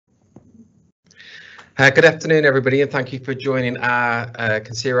Good afternoon, everybody, and thank you for joining our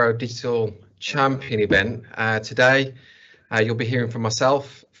Concero Digital Champion event. Today, you'll be hearing from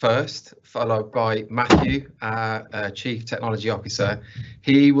myself first, followed by Matthew, our Chief Technology Officer.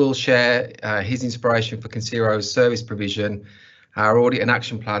 He will share his inspiration for Concero's service provision, our audit and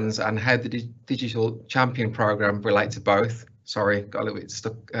action plans, and how the Digital Champion Programme relate to both. Sorry, got a little bit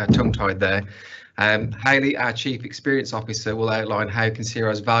stuck, tongue-tied there. Hayley, our Chief Experience Officer, will outline how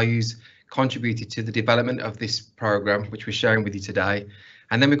Concero's values contributed to the development of this programme, which we're sharing with you today.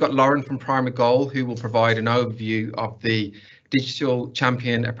 And then we've got Lauren from Primary Goal, who will provide an overview of the Digital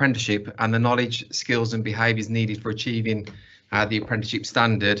Champion Apprenticeship and the knowledge, skills and behaviours needed for achieving the apprenticeship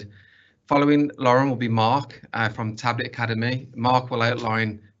standard. Following Lauren will be Mark from Tablet Academy. Mark will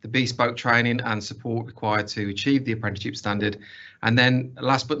outline the bespoke training and support required to achieve the apprenticeship standard. And then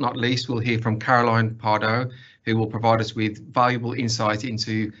last but not least, we'll hear from Caroline Pardo, who will provide us with valuable insight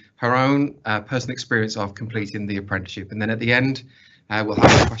into her own personal experience of completing the apprenticeship. And then at the end, we'll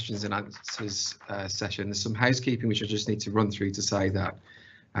have a questions and answers session. There's some housekeeping which I just need to run through to say that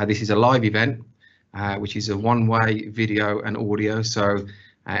this is a live event, which is a one-way video and audio. So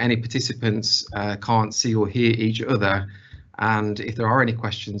any participants can't see or hear each other. And if there are any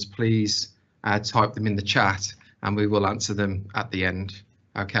questions, please type them in the chat and we will answer them at the end.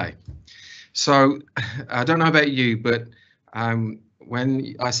 Okay. So I don't know about you, but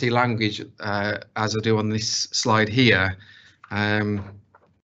when I see language, as I do on this slide here, when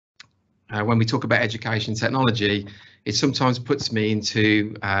we talk about education technology, it sometimes puts me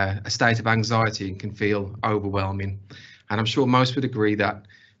into a state of anxiety and can feel overwhelming. And I'm sure most would agree that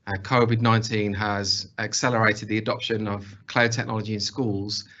COVID-19 has accelerated the adoption of cloud technology in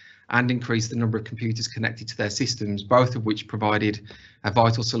schools and increased the number of computers connected to their systems, both of which provided a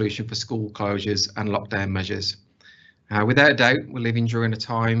vital solution for school closures and lockdown measures. Without a doubt, we're living during a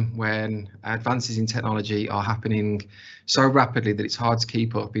time when advances in technology are happening so rapidly that it's hard to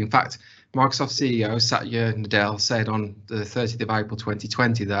keep up. In fact, Microsoft CEO Satya Nadella said on the 30th of April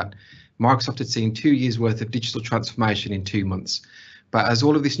 2020 that Microsoft had seen 2 years worth of digital transformation in 2 months. But as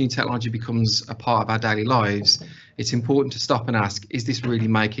all of this new technology becomes a part of our daily lives, it's important to stop and ask, is this really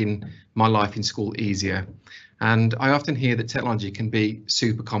making my life in school easier? And I often hear that technology can be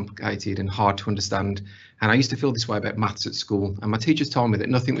super complicated and hard to understand. And I used to feel this way about maths at school. And my teachers told me that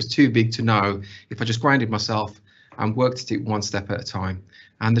nothing was too big to know if I just grounded myself and worked at it one step at a time.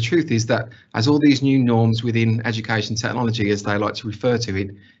 And the truth is that as all these new norms within education technology, as they like to refer to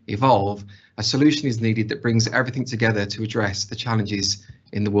it, evolve, a solution is needed that brings everything together to address the challenges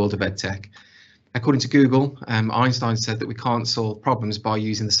in the world of EdTech. According to Google, Einstein said that we can't solve problems by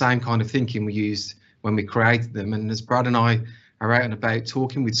using the same kind of thinking we used when we created them. And as Brad and I are out and about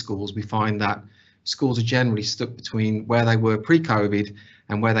talking with schools, we find that schools are generally stuck between where they were pre-COVID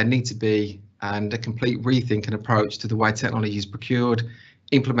and where they need to be, and a complete rethink and approach to the way technology is procured,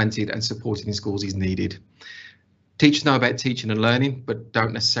 implemented and supported in schools is needed. Teachers know about teaching and learning, but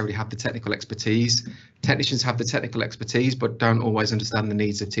don't necessarily have the technical expertise. Technicians have the technical expertise, but don't always understand the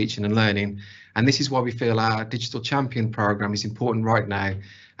needs of teaching and learning. And this is why we feel our Digital Champion programme is important right now,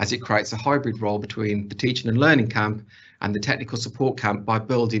 as it creates a hybrid role between the teaching and learning camp and the technical support camp by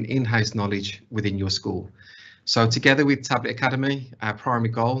building in-house knowledge within your school. So together with Tablet Academy, our primary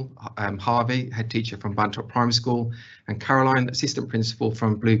goal, Harvey, head teacher from Bantop Primary School, and Caroline, assistant principal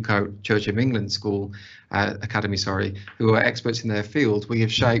from Bluecoat Church of England School Academy, who are experts in their field, we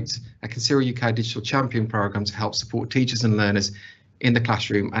have shaped a Concero UK Digital Champion programme to help support teachers and learners in the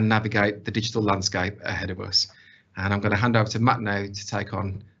classroom and navigate the digital landscape ahead of us. And I'm going to hand over to Matt now to take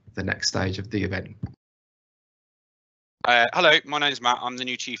on the next stage of the event. Hello, my name is Matt. I'm the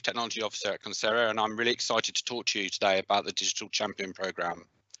new Chief Technology Officer at Concero, and I'm really excited to talk to you today about the Digital Champion Programme.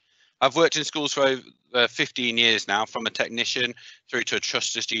 I've worked in schools for over 15 years now, from a technician through to a trust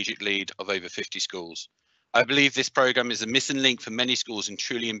strategic lead of over 50 schools. I believe this programme is a missing link for many schools in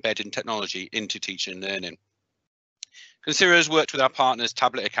truly embedding technology into teaching and learning. Concero has worked with our partners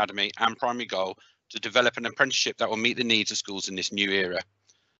Tablet Academy and Primary Goal to develop an apprenticeship that will meet the needs of schools in this new era.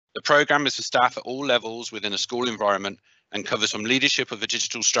 The programme is for staff at all levels within a school environment and covers from leadership of a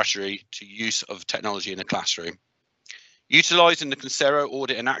digital strategy to use of technology in the classroom. Utilising the Concero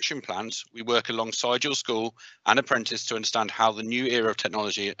audit and action plans, we work alongside your school and apprentice to understand how the new era of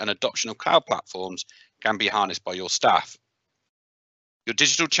technology and adoption of cloud platforms can be harnessed by your staff. Your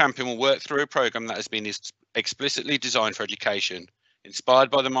digital champion will work through a programme that has been explicitly designed for education, inspired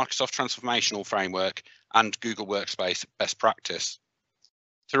by the Microsoft Transformational Framework and Google Workspace best practice.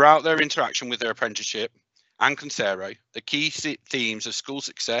 Throughout their interaction with their apprenticeship and Concero, the key themes of school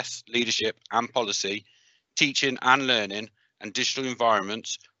success, leadership and policy, teaching and learning, and digital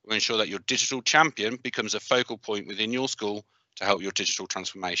environments will ensure that your digital champion becomes a focal point within your school to help your digital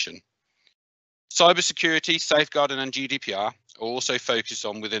transformation. Cybersecurity, safeguarding and GDPR are also focused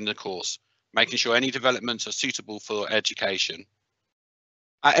on within the course, making sure any developments are suitable for education.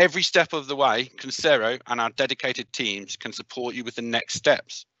 At every step of the way, Concero and our dedicated teams can support you with the next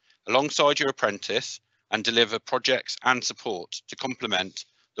steps alongside your apprentice and deliver projects and support to complement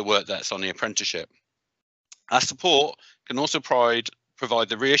the work that's on the apprenticeship. Our support can also provide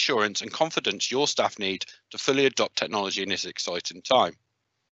the reassurance and confidence your staff need to fully adopt technology in this exciting time.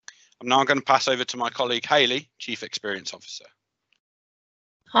 I'm now going to pass over to my colleague Hayley, Chief Experience Officer.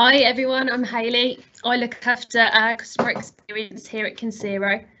 Hi everyone, I'm Hayley. I look after our customer experience here at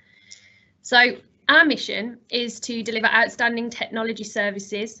Concero. So our mission is to deliver outstanding technology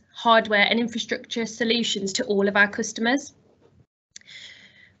services, hardware and infrastructure solutions to all of our customers.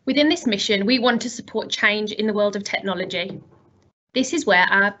 Within this mission, we want to support change in the world of technology. This is where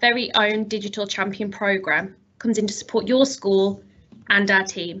our very own Digital Champion programme comes in to support your school and our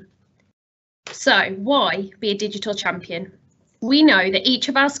team. So why be a digital champion? We know that each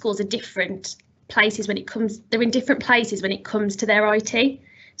of our schools are different places they're in different places when it comes to their IT.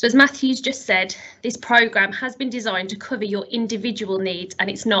 So as Matthew's just said, this programme has been designed to cover your individual needs and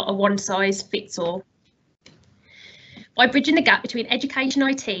it's not a one size fits all. By bridging the gap between education,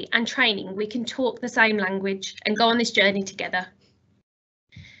 IT and training, we can talk the same language and go on this journey together.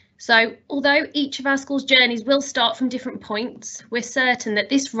 So although each of our schools' journeys will start from different points, we're certain that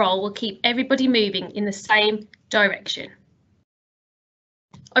this role will keep everybody moving in the same direction.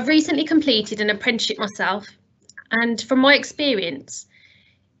 I've recently completed an apprenticeship myself, and from my experience,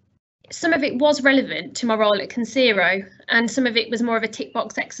 some of it was relevant to my role at Concero and some of it was more of a tick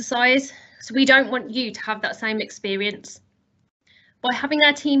box exercise. So we don't want you to have that same experience. By having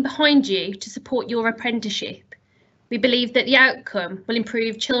our team behind you to support your apprenticeship, we believe that the outcome will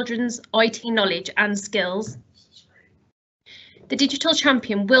improve children's IT knowledge and skills. The Digital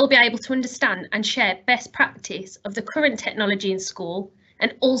Champion will be able to understand and share best practice of the current technology in school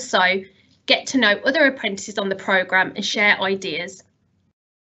and also get to know other apprentices on the programme and share ideas.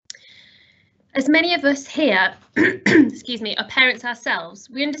 As many of us here, excuse me, are parents ourselves,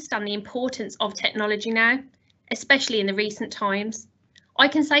 we understand the importance of technology now, especially in the recent times. I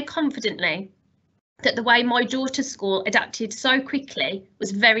can say confidently that the way my daughter's school adapted so quickly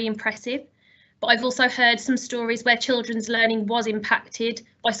was very impressive, but I've also heard some stories where children's learning was impacted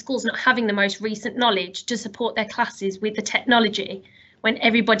by schools not having the most recent knowledge to support their classes with the technology when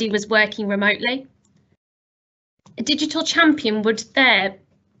everybody was working remotely. A digital champion would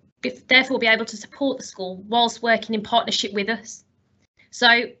therefore be able to support the school whilst working in partnership with us.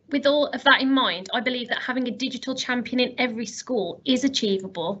 So with all of that in mind, I believe that having a digital champion in every school is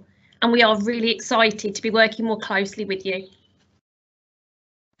achievable, and we are really excited to be working more closely with you.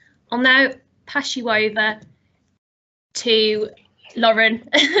 I'll now pass you over to Lauren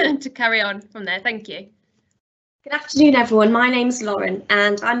to carry on from there. Thank you. Good afternoon, everyone. My name's Lauren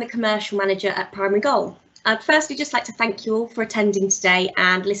and I'm the Commercial Manager at Primary Goal. I'd firstly just like to thank you all for attending today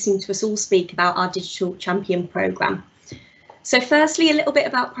and listening to us all speak about our Digital Champion programme. So firstly, a little bit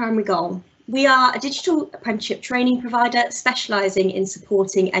about Primary Goal. We are a digital apprenticeship training provider specialising in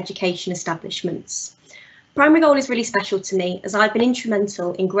supporting education establishments. Primary Goal is really special to me as I've been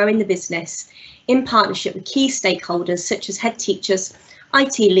instrumental in growing the business in partnership with key stakeholders such as head teachers,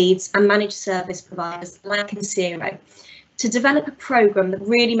 IT leads and managed service providers like Concero to develop a programme that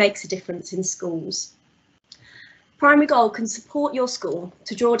really makes a difference in schools. Primary Goal can support your school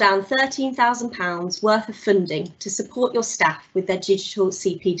to draw down £13,000 worth of funding to support your staff with their digital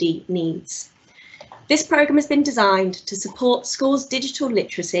CPD needs. This programme has been designed to support schools' digital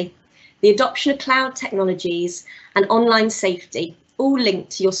literacy, the adoption of cloud technologies and online safety, all linked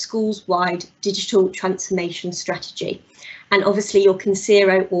to your school's wide digital transformation strategy, and obviously your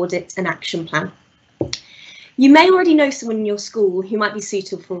Concero audit and action plan. You may already know someone in your school who might be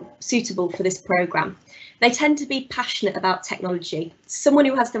suitable for this programme. They tend to be passionate about technology, someone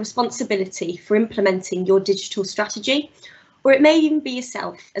who has the responsibility for implementing your digital strategy, or it may even be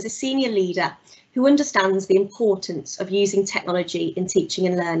yourself as a senior leader who understands the importance of using technology in teaching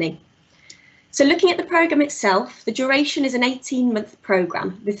and learning. So looking at the programme itself, the duration is an 18-month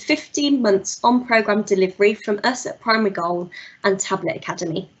programme with 15 months on programme delivery from us at Primary Goal and Tablet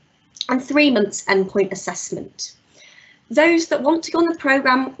Academy and 3 months endpoint assessment. Those that want to go on the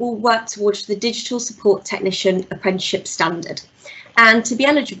programme will work towards the Digital Support Technician Apprenticeship Standard. And to be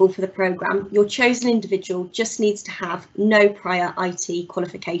eligible for the programme, your chosen individual just needs to have no prior IT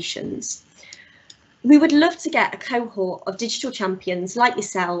qualifications. We would love to get a cohort of digital champions like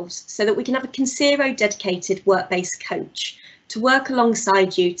yourselves so that we can have a Concero dedicated work-based coach to work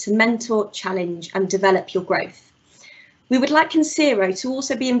alongside you to mentor, challenge and develop your growth. We would like Concero to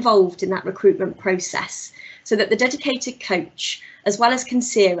also be involved in that recruitment process so that the dedicated coach, as well as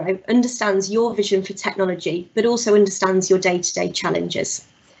Concero, understands your vision for technology, but also understands your day-to-day challenges.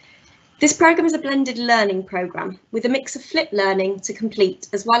 This programme is a blended learning programme with a mix of flipped learning to complete,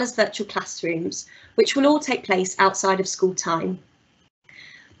 as well as virtual classrooms, which will all take place outside of school time.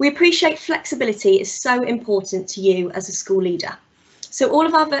 We appreciate flexibility is so important to you as a school leader. So all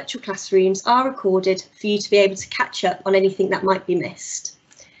of our virtual classrooms are recorded for you to be able to catch up on anything that might be missed.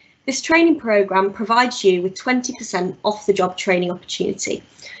 This training programme provides you with 20% off the job training opportunity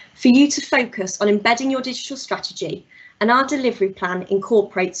for you to focus on embedding your digital strategy, and our delivery plan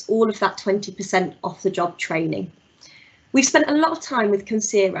incorporates all of that 20% off the job training. We've spent a lot of time with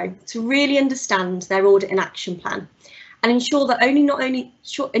Concero to really understand their audit and action plan and ensure that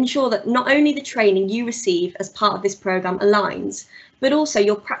not only the training you receive as part of this programme aligns, but also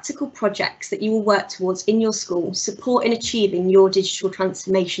your practical projects that you will work towards in your school support in achieving your digital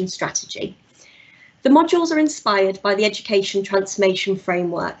transformation strategy. The modules are inspired by the Education Transformation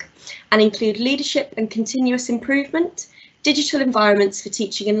Framework and include leadership and continuous improvement, digital environments for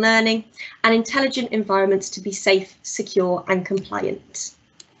teaching and learning, and intelligent environments to be safe, secure and compliant.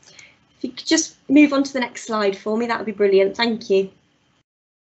 If you could just move on to the next slide for me, that would be brilliant. Thank you.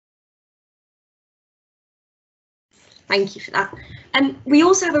 Thank you for that. We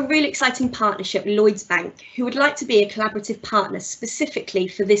also have a really exciting partnership with Lloyds Bank, who would like to be a collaborative partner specifically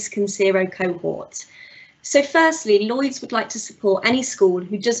for this Concero cohort. So firstly, Lloyds would like to support any school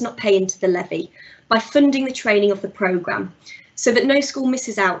who does not pay into the levy by funding the training of the programme, so that no school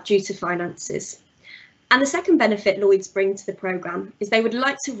misses out due to finances. And the second benefit Lloyds bring to the programme is they would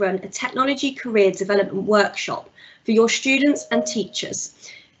like to run a technology career development workshop for your students and teachers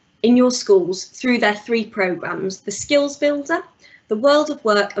in your schools through their 3 programmes: the Skills Builder, the World of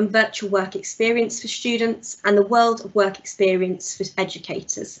Work and Virtual Work Experience for students, and the World of Work Experience for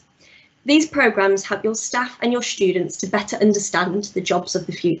educators. These programmes help your staff and your students to better understand the jobs of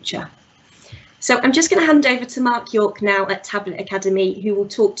the future. So I'm just going to hand over to Mark York now at Tablet Academy, who will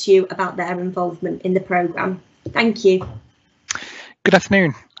talk to you about their involvement in the programme. Thank you. Good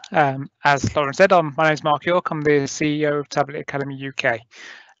afternoon. As Lauren said, my name is Mark York. I'm the CEO of Tablet Academy UK.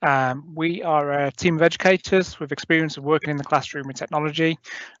 We are a team of educators with experience of working in the classroom with technology.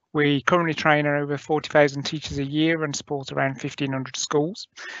 We currently train over 40,000 teachers a year and support around 1,500 schools.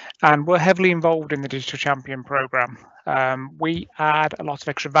 And we're heavily involved in the Digital Champion programme. We add a lot of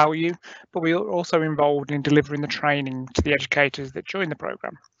extra value, but we are also involved in delivering the training to the educators that join the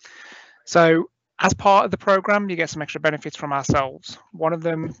programme. So as part of the programme, you get some extra benefits from ourselves, one of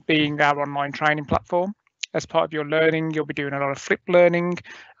them being our online training platform. As part of your learning, you'll be doing a lot of flipped learning,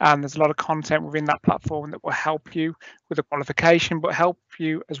 and there's a lot of content within that platform that will help you with a qualification, but help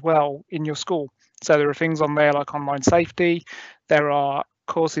you as well in your school. So there are things on there like online safety, there are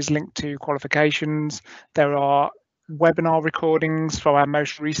courses linked to qualifications, there are webinar recordings for our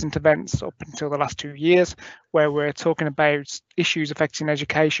most recent events up until the last 2 years, where we're talking about issues affecting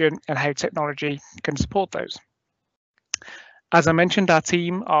education and how technology can support those. As I mentioned, our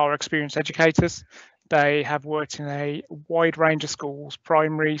team are experienced educators. They have worked in a wide range of schools: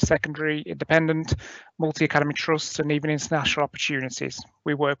 primary, secondary, independent, multi-academy trusts, and even international opportunities.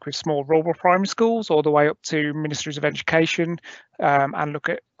 We work with small rural primary schools all the way up to ministries of education and look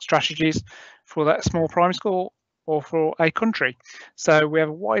at strategies for that small primary school or for a country. So we have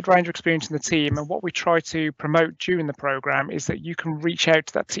a wide range of experience in the team, and what we try to promote during the programme is that you can reach out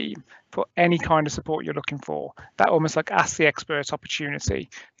to that team for any kind of support you're looking for. That almost like ask the expert opportunity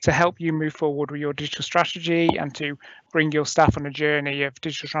to help you move forward with your digital strategy and to bring your staff on a journey of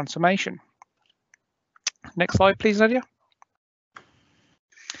digital transformation. Next slide, please, Nadia.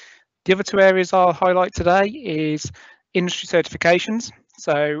 The other 2 areas I'll highlight today is industry certifications.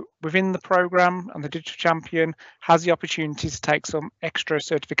 So within the programme, and the Digital Champion has the opportunity to take some extra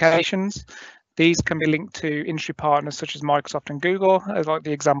certifications. These can be linked to industry partners such as Microsoft and Google, as like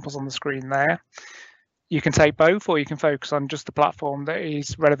the examples on the screen there. You can take both, or you can focus on just the platform that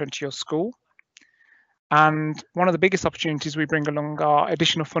is relevant to your school. And one of the biggest opportunities we bring along are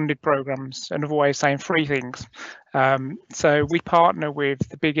additional funded programs, another way of saying free things. So we partner with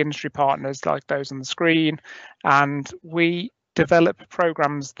the big industry partners like those on the screen, and we develop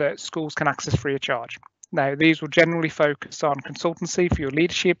programs that schools can access free of charge. Now, these will generally focus on consultancy for your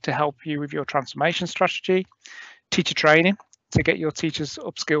leadership to help you with your transformation strategy, teacher training to get your teachers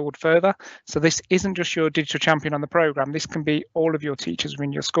upskilled further. So this isn't just your digital champion on the programme, this can be all of your teachers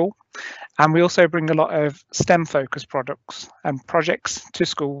within your school. And we also bring a lot of STEM focused products and projects to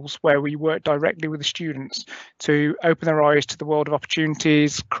schools where we work directly with the students to open their eyes to the world of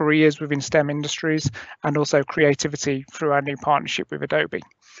opportunities, careers within STEM industries, and also creativity through our new partnership with Adobe.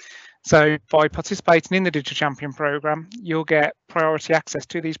 So by participating in the Digital Champion programme, you'll get priority access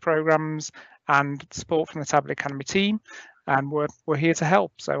to these programmes and support from the Tablet Academy team, and we're here to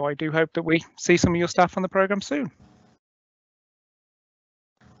help. So I do hope that we see some of your staff on the programme soon.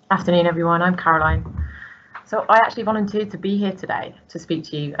 Afternoon everyone, I'm Caroline. So I actually volunteered to be here today to speak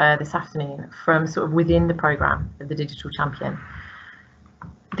to you this afternoon from sort of within the programme of the Digital Champion.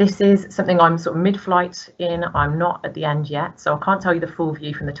 This is something I'm sort of mid-flight in, I'm not at the end yet, so I can't tell you the full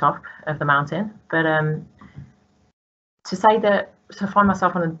view from the top of the mountain, but to say that to find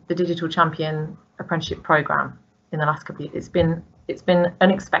myself on the Digital Champion apprenticeship programme in the last couple of years, it's been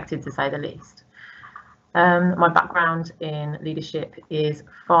unexpected to say the least. My background in leadership is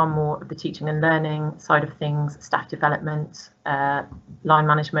far more of the teaching and learning side of things, staff development, line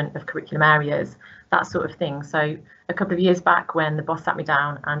management of curriculum areas, that sort of thing. So a couple of years back when the boss sat me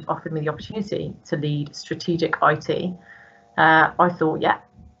down and offered me the opportunity to lead strategic IT, I thought, yeah,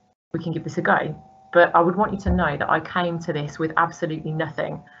 we can give this a go. But I would want you to know that I came to this with absolutely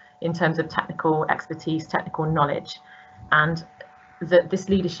nothing in terms of technical expertise, technical knowledge, and that this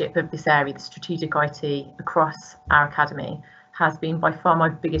leadership of this area, the strategic IT across our academy, has been by far my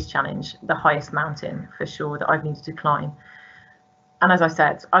biggest challenge, the highest mountain for sure that I've needed to climb. And as I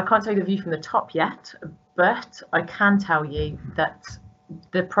said, I can't tell you the view from the top yet, but I can tell you that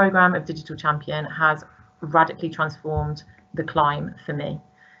the programme of Digital Champion has radically transformed the climb for me.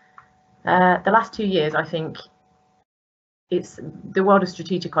 The last 2 years, I think the world of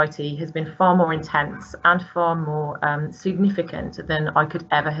strategic IT has been far more intense and far more significant than I could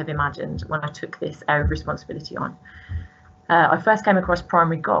ever have imagined when I took this area of responsibility on. I first came across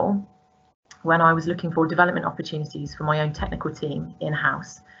Primary Goal when I was looking for development opportunities for my own technical team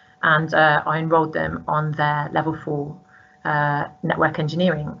in-house, and I enrolled them on their level 4 network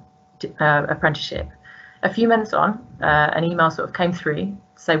engineering apprenticeship. A few months on, an email sort of came through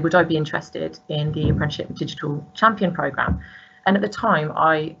to say, would I be interested in the Apprenticeship Digital Champion programme? And at the time,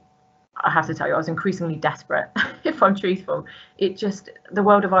 I have to tell you, I was increasingly desperate, if I'm truthful. The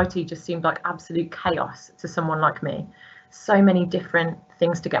world of IT just seemed like absolute chaos to someone like me. So many different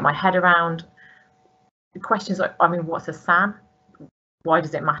things to get my head around. Questions like, I mean, what's a SAN? Why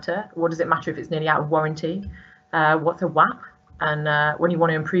does it matter? What does it matter if it's nearly out of warranty? What's a WAP? And when you want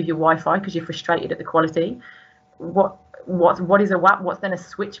to improve your Wi-Fi because you're frustrated at the quality, what is a WAP? What's then a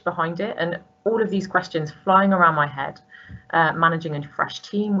switch behind it? And all of these questions flying around my head, managing a fresh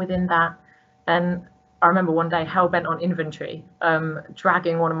team within that. And I remember one day hell-bent on inventory,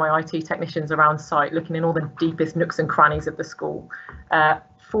 dragging one of my IT technicians around site, looking in all the deepest nooks and crannies of the school,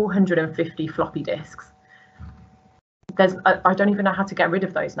 450 floppy disks. I don't even know how to get rid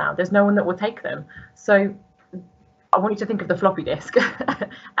of those now. There's no one that will take them. So I want you to think of the floppy disk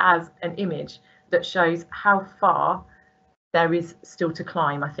as an image that shows how far there is still to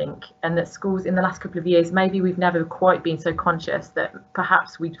climb, I think, and that schools in the last couple of years, maybe we've never quite been so conscious that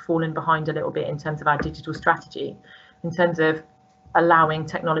perhaps we'd fallen behind a little bit in terms of our digital strategy, in terms of allowing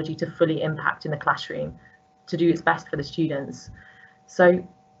technology to fully impact in the classroom, to do its best for the students. So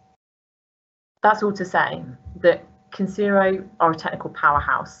that's all to say that Concero are a technical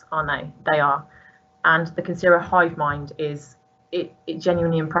powerhouse, aren't they? They are. And the Concero hive mind it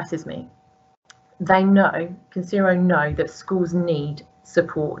genuinely impresses me. Concero know that schools need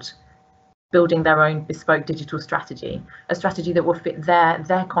support building their own bespoke digital strategy, a strategy that will fit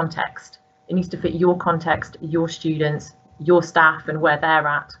their context. It needs to fit your context, your students, your staff, and where they're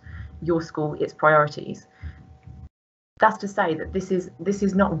at, your school, its priorities. That's to say that this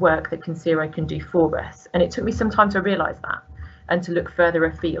is not work that Concero can do for us. And it took me some time to realise that and to look further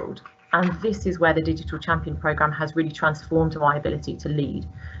afield. And this is where the Digital Champion programme has really transformed my ability to lead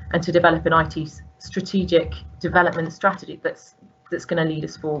and to develop an IT strategic development strategy that's going to lead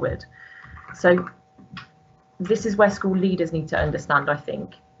us forward. So this is where school leaders need to understand, I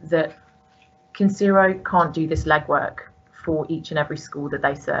think, that Concero can't do this legwork for each and every school that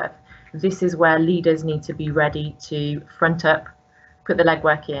they serve. This is where leaders need to be ready to front up, put the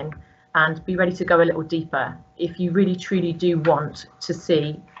legwork in, and be ready to go a little deeper if you really truly do want to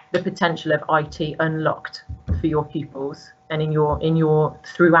see the potential of IT unlocked for your pupils and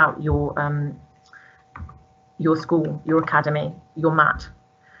throughout your school, your academy, your mat.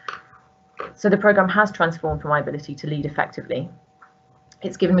 So the programme has transformed my ability to lead effectively.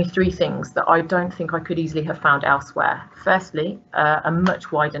 it's given me three things that I don't think I could easily have found elsewhere. Firstly, a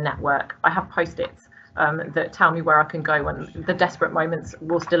much wider network. I have post-its that tell me where I can go when the desperate moments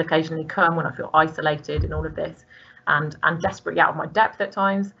will still occasionally come, when I feel isolated in all of this and desperately out of my depth at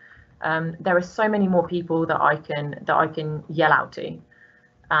times. There are so many more people that I can yell out to,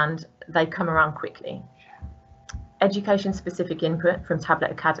 and they come around quickly. Education specific input from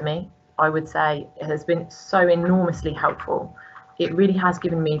Tablet Academy, I would say, has been so enormously helpful. It really has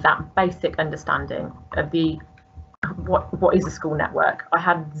given me that basic understanding of what is a school network. I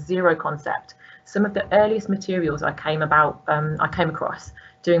had zero concept. Some of the earliest materials I came across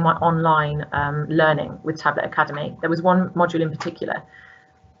doing my online learning with Tablet Academy. There was one module in particular.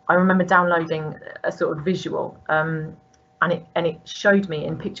 I remember downloading a sort of visual, and it showed me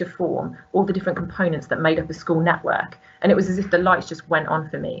in picture form all the different components that made up a school network. And it was as if the lights just went on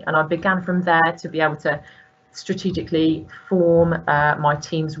for me. And I began from there to be able to strategically form my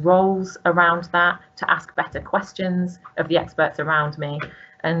team's roles around that, to ask better questions of the experts around me,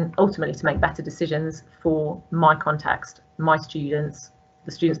 and ultimately to make better decisions for my context, my students,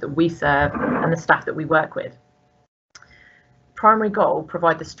 the students that we serve, and the staff that we work with. Primary Goal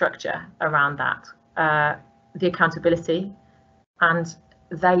provide the structure around that, the accountability, and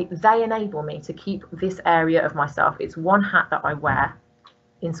they enable me to keep this area of myself. It's one hat that I wear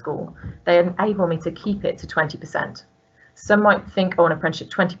in school. They enable me to keep it to 20%. Some might think, oh, an apprenticeship,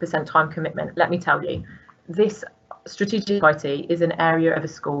 20% time commitment. Let me tell you, this strategic IT is an area of a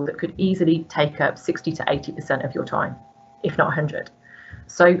school that could easily take up 60 to 80% of your time, if not 100.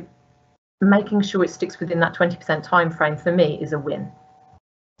 So making sure it sticks within that 20% time frame for me is a win.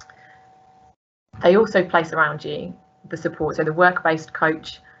 They also place around you the support. So the work-based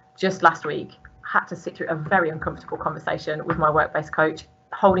coach, just last week, had to sit through a very uncomfortable conversation with my work-based coach,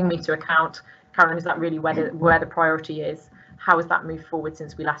 holding me to account. Caroline, is that really where the priority is? How has that moved forward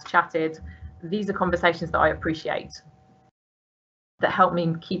since we last chatted? These are conversations that I appreciate, that help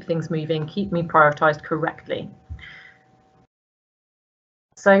me keep things moving, keep me prioritized correctly.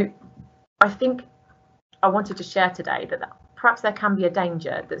 So I think I wanted to share today that perhaps there can be a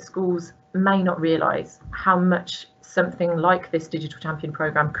danger that schools may not realise how much something like this Digital Champion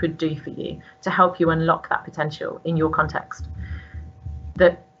programme could do for you to help you unlock that potential in your context.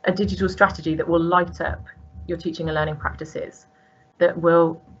 That a digital strategy that will light up your teaching and learning practices, that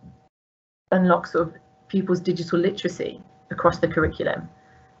will unlock sort of pupils' digital literacy across the curriculum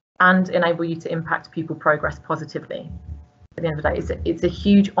and enable you to impact pupil progress positively. At the end of the day, it's a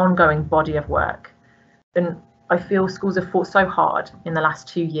huge ongoing body of work. And I feel schools have fought so hard in the last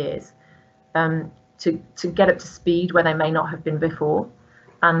 2 years to get up to speed where they may not have been before.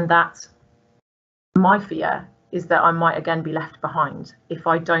 And that my fear is that I might again be left behind if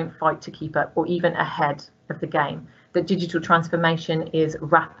I don't fight to keep up or even ahead of the game. That digital transformation is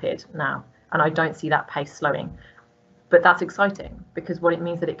rapid now, and I don't see that pace slowing. But that's exciting because what it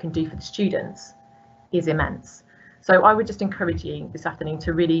means that it can do for the students is immense. So I would just encourage you this afternoon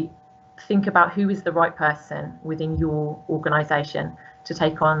to really think about who is the right person within your organisation to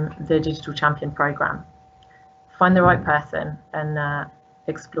take on the Digital Champion programme. Find the right person and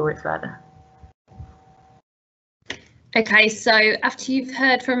explore it further. Okay, so after you've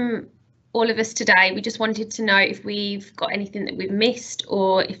heard from all of us today, we just wanted to know if we've got anything that we've missed,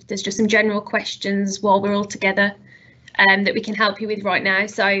 or if there's just some general questions while we're all together that we can help you with right now.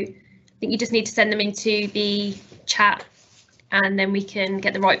 So I think you just need to send them into the chat and then we can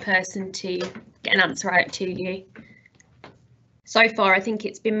get the right person to get an answer out to you. So far, I think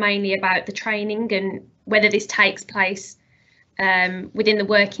it's been mainly about the training and whether this takes place within the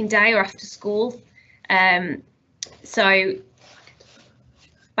working day or after school. So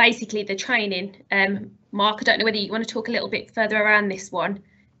basically the training, Mark, I don't know whether you want to talk a little bit further around this one,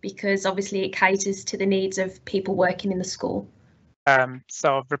 because obviously it caters to the needs of people working in the school.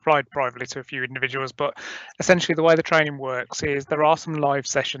 So I've replied privately to a few individuals, but essentially the way the training works is there are some live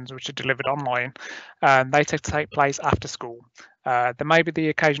sessions which are delivered online, and they take place after school. There may be the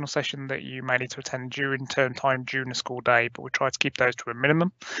occasional session that you may need to attend during term time, during the school day, but we try to keep those to a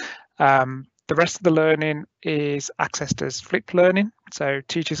minimum. The rest of the learning is accessed as flipped learning, so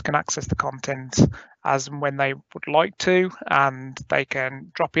teachers can access the content as and when they would like to, and they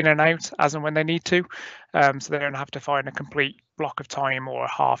can drop in and out as and when they need to, so they don't have to find a complete block of time or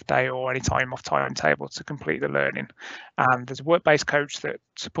a half day or any time off timetable to complete the learning. And there's a work-based coach that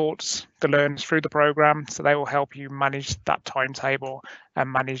supports the learners through the programme, so they will help you manage that timetable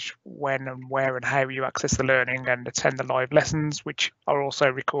and manage when and where and how you access the learning and attend the live lessons, which are also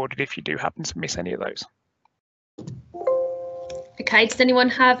recorded if you do happen to miss any of those. Okay, does anyone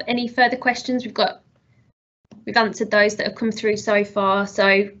have any further questions? We've got we've answered those that have come through so far.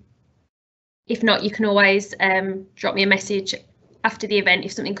 So if not, you can always drop me a message after the event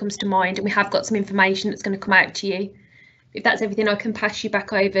if something comes to mind, and we have got some information that's going to come out to you. If that's everything, I can pass you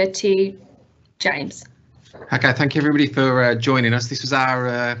back over to James. Okay, thank you everybody for joining us. This was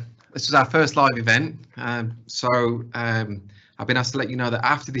our first live event. I've been asked to let you know that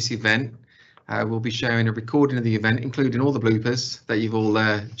after this event, we'll be sharing a recording of the event, including all the bloopers that you've all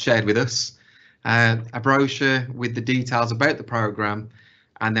shared with us, a brochure with the details about the programme,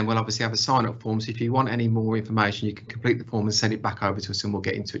 and then we'll obviously have a sign-up form. So if you want any more information, you can complete the form and send it back over to us and we'll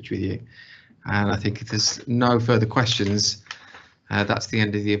get in touch with you. And I think if there's no further questions, that's the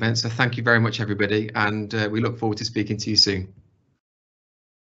end of the event. So thank you very much, everybody, and we look forward to speaking to you soon.